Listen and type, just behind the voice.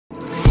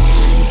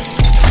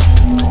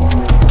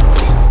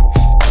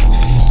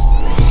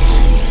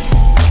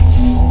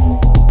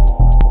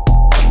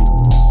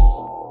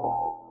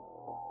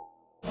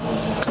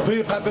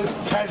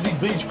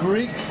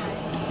Greek.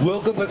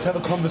 Welcome, let's have a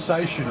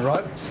conversation,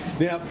 right?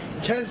 Now,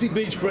 Kazzi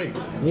Beach Greek,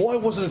 why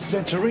wasn't it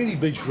Santorini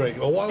Beach Greek?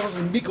 Or why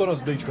wasn't it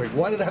Mykonos Beach Greek?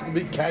 Why did it have to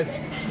be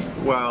Kazzi?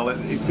 Well,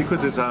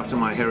 because it's after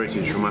my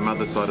heritage from my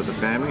mother's side of the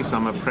family, so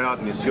I'm a proud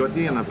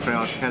Nisioti and a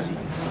proud Kazzi.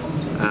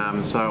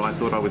 So I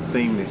thought I would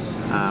theme this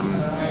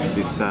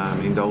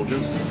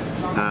indulgence,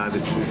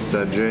 this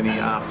journey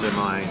after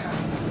my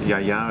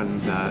Yaya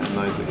and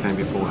those that came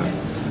before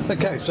her.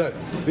 Okay, so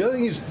the other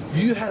thing is,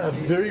 you had a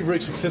very, very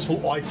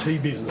successful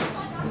IT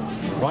business,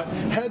 right?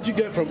 How did you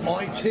go from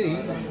IT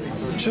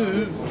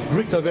to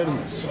Greek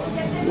tavernas?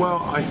 Well,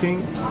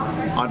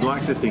 I'd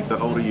like to think the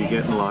older you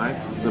get in life,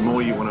 the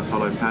more you want to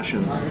follow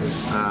passions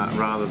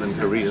rather than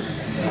careers.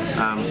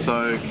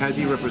 So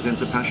Kazzi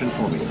represents a passion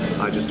for me.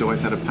 I just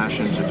always had a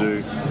passion to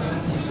do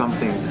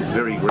something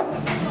very Greek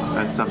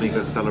and something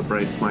that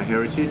celebrates my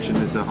heritage, and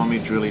there's a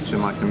homage really to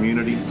my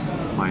community,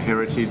 my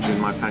heritage, and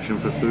my passion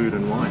for food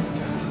and wine.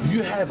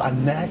 You have a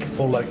knack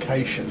for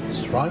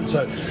locations, right?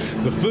 So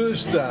the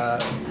first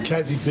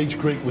Kazzi Beach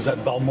Greek was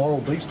at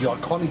Balmoral Beach, the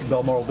iconic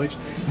Balmoral Beach.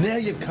 Now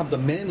you've come to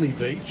Manly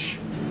Beach,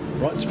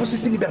 right? So what's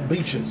this thing about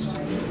beaches?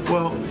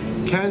 Well,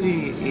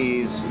 Kazzi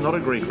is not a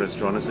Greek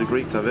restaurant, it's a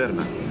Greek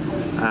taverna.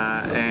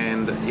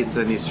 And it's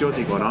an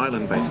Nisioti, an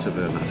island-based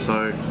taverna.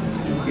 So,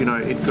 you know,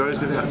 it goes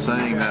without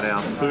saying that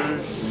our food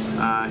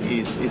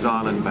is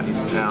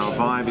island-based, our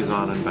vibe is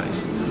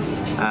island-based.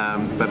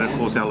 But of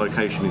course our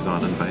location is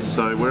island-based.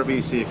 So wherever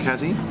you see a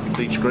Kazzi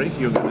Beach Greek,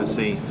 you're going to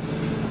see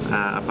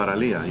a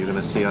paralia, you're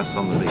going to see us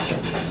on the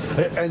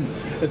beach. And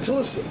tell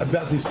us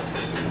about this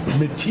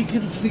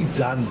meticulously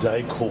done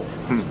decor,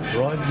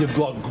 right? You've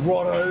got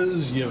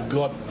grottos, you've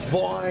got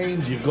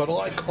vines, you've got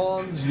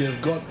icons,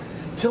 you've got...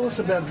 Tell us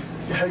about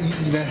how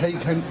you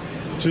came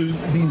to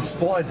be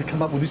inspired to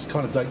come up with this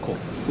kind of decor.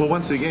 Well,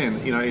 once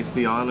again, you know, it's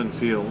the island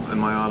feel and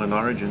my island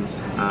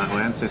origins or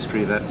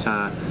ancestry that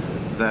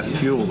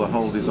fuel the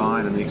whole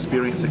design and the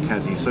experience at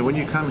Kazzi. So when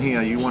you come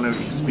here, you want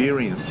to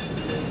experience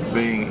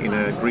being in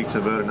a Greek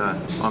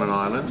taverna on an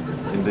island,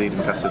 indeed in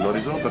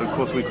Kazzi, but of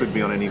course we could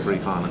be on any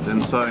Greek island.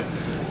 And so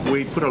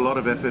we put a lot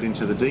of effort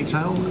into the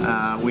detail.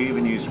 We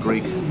even used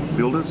Greek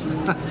builders.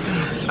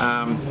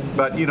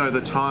 But you know,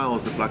 the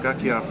tiles, the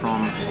plakakia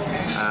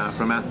are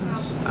from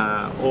Athens.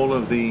 All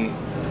of the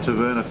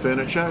taverna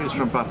furniture is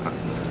from Patra.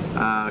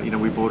 You know,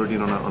 we bought it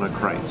in on a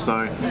crate.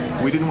 So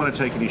we didn't want to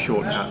take any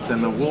shortcuts.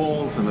 And the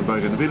walls and the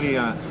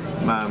bougainvillea,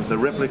 the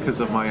replicas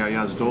of my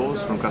Yaya's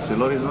doors from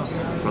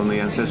Kazzi, from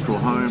the ancestral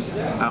home,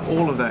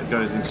 all of that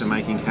goes into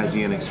making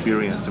Kazzi an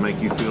experience to make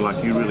you feel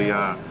like you really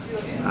are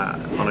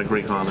on a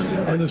Greek island.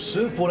 And the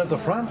surfboard at the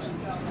front?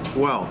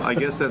 Well, I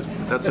guess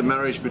that's a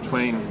marriage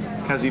between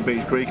Kazzi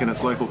Beach Greek and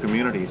its local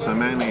community. So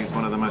Manly is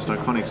one of the most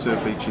iconic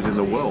surf beaches in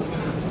the world.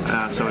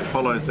 So it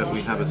follows that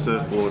we have a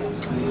surfboard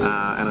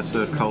and a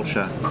surf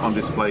culture on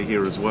display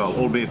here as well,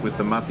 albeit with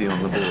the mati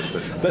on the board.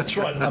 But that's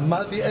right, a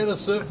mati and a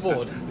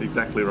surfboard.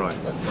 Exactly right.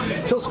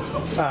 Tell us,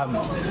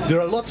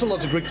 there are lots and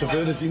lots of Greek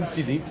tavernas in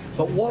Sydney,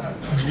 but what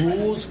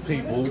draws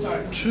people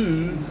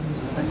to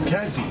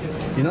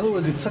Kazzi? In other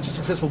words, it's such a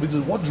successful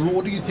business. What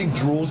do you think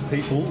draws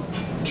people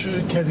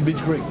to Kazzi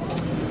Beach Greek?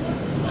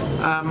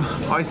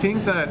 I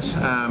think that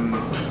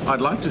I'd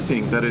like to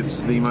think that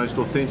it's the most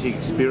authentic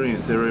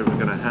experience they're ever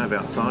going to have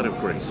outside of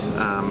Greece.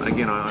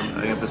 Again,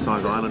 I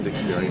emphasise island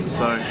experience.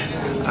 So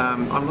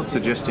I'm not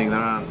suggesting there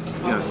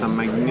aren't some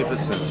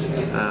magnificent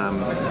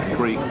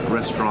Greek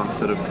restaurants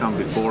that have come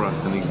before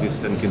us and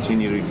exist and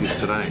continue to exist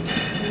today.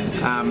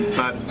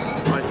 But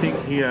I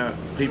think here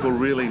people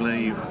really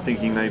leave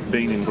thinking they've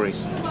been in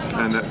Greece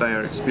and that they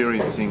are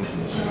experiencing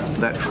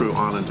that true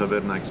island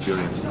taverna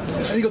experience.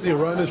 And you've got the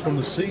aromas from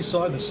the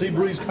seaside, the sea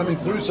breeze coming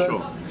through, so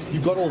sure.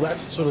 You've got all that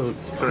sort of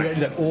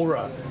creating that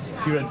aura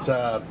here at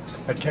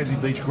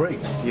Kazzi Beach Greek.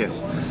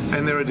 Yes,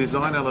 and there are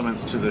design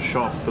elements to the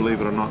shop,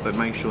 believe it or not, that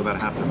make sure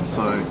that happens.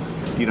 So,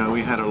 you know,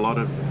 we had a lot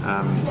of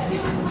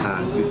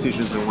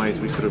decisions and ways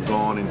we could have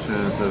gone in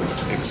terms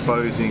of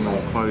exposing or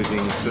closing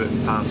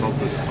certain parts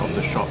of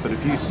the shop. But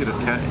if you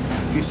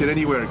sit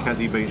anywhere at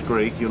Kazzi Beach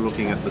Greek, you're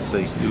looking at the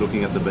sea, you're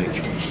looking at the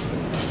beach.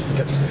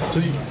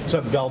 Okay.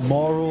 So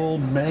Balmoral,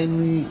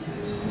 Manly.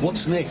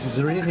 What's next? Is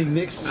there anything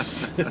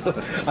next?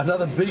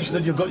 Another beach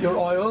that you've got your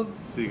eye on?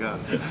 Cigar.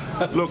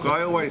 Look,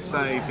 I always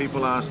say,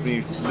 people ask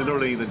me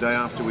literally the day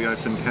after we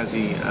opened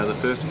Kazzi, the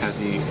first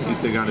Kazzi,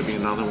 is there going to be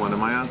another one? And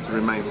my answer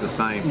remains the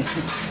same.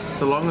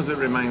 So long as it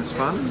remains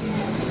fun,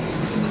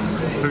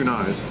 who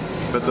knows?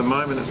 But the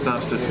moment it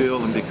starts to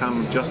feel and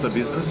become just a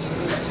business,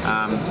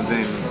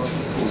 then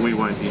we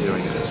won't be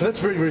doing it. So that's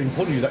very, very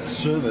important to you, that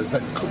service,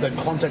 that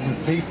contact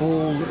with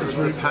people. It's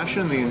very... The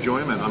passion, the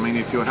enjoyment. I mean,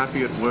 if you're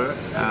happy at work,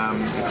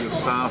 if your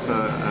staff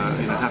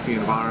are in a happy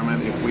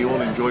environment, if we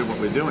all enjoy what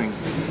we're doing,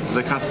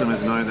 the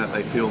customers know that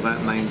they feel that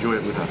and they enjoy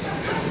it with us.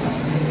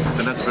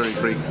 And that's very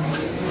Greek.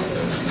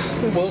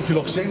 Well,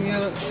 philoxenia,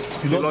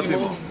 filotimo.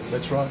 Filotimo.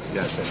 That's right.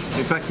 Yeah.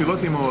 In fact,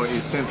 filotimo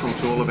is central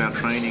to all of our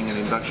training and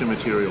induction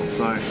material.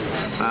 So,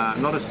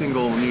 not a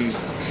single new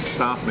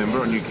staff member,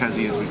 or new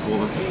Kazzi as we call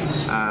them,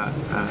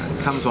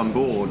 comes on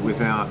board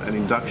without an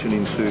induction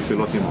into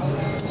filotimo.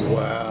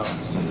 Wow.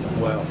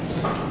 Wow.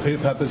 Peter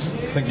Pappas,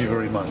 thank you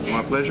very much.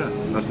 My pleasure.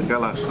 Hasta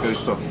gala.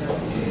 Gusto.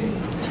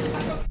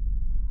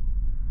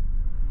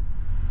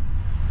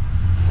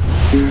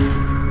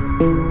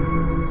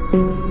 Thank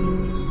you.